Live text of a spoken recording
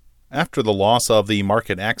After the loss of the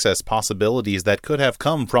market access possibilities that could have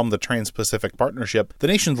come from the Trans-Pacific Partnership, the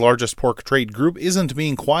nation's largest pork trade group isn't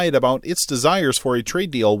being quiet about its desires for a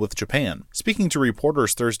trade deal with Japan. Speaking to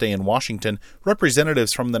reporters Thursday in Washington,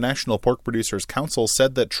 representatives from the National Pork Producers Council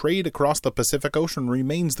said that trade across the Pacific Ocean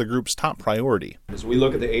remains the group's top priority. As we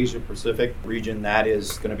look at the Asia-Pacific region, that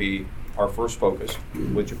is going to be our first focus,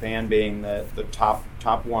 with Japan being the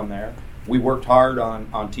top one there. We worked hard on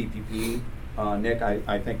TPP. Nick,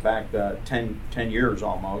 I think back 10 years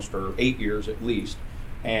almost, or 8 years at least,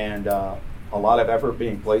 and a lot of effort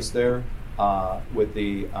being placed there with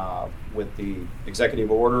the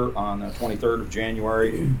executive order on the 23rd of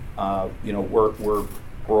January. We're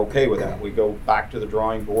okay with that. We go back to the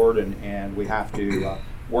drawing board, and we have to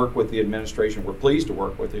work with the administration. We're pleased to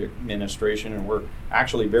work with the administration, and we're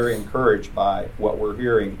actually very encouraged by what we're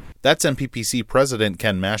hearing. That's NPPC President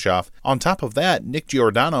Ken Mashoff. On top of that, Nick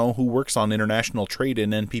Giordano, who works on international trade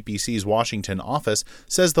in NPPC's Washington office,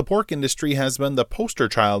 says the pork industry has been the poster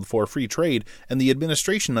child for free trade, and the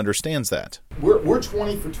administration understands that. We're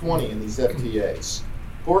 20 for 20 in these FTAs.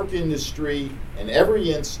 Pork industry, in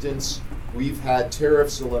every instance, we've had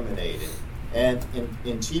tariffs eliminated. And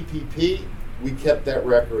in TPP, we kept that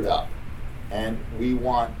record up. And we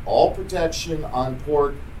want all protection on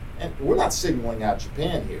pork. And we're not signaling out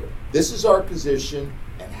Japan here. This is our position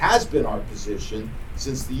and has been our position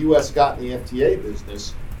since the U.S. got in the FTA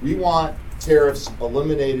business. We want tariffs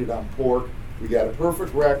eliminated on pork. We got a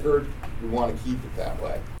perfect record. We want to keep it that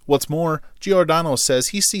way. What's more, Giordano says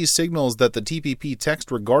he sees signals that the TPP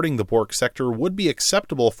text regarding the pork sector would be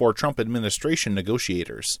acceptable for Trump administration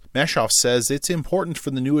negotiators. Mashoff says it's important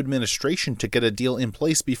for the new administration to get a deal in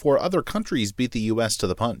place before other countries beat the U.S. to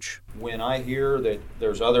the punch. When I hear that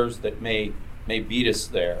there's others that may beat us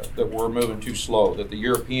there, that we're moving too slow, that the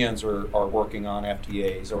Europeans are working on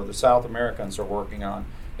FTAs, or the South Americans are working on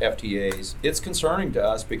FTAs, it's concerning to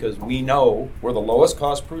us because we know we're the lowest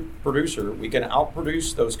cost producer. We can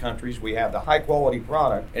outproduce those countries. We have the high quality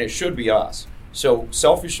product, and it should be us. So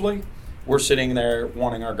selfishly, we're sitting there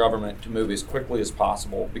wanting our government to move as quickly as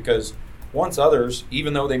possible, because once others,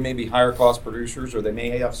 even though they may be higher cost producers or they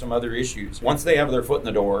may have some other issues, once they have their foot in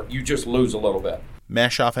the door, you just lose a little bit.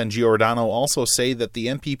 Mashoff and Giordano also say that the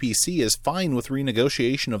NPPC is fine with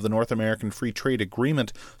renegotiation of the North American Free Trade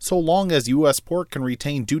Agreement so long as U.S. pork can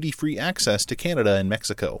retain duty-free access to Canada and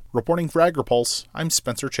Mexico. Reporting for AgriPulse, I'm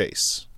Spencer Chase.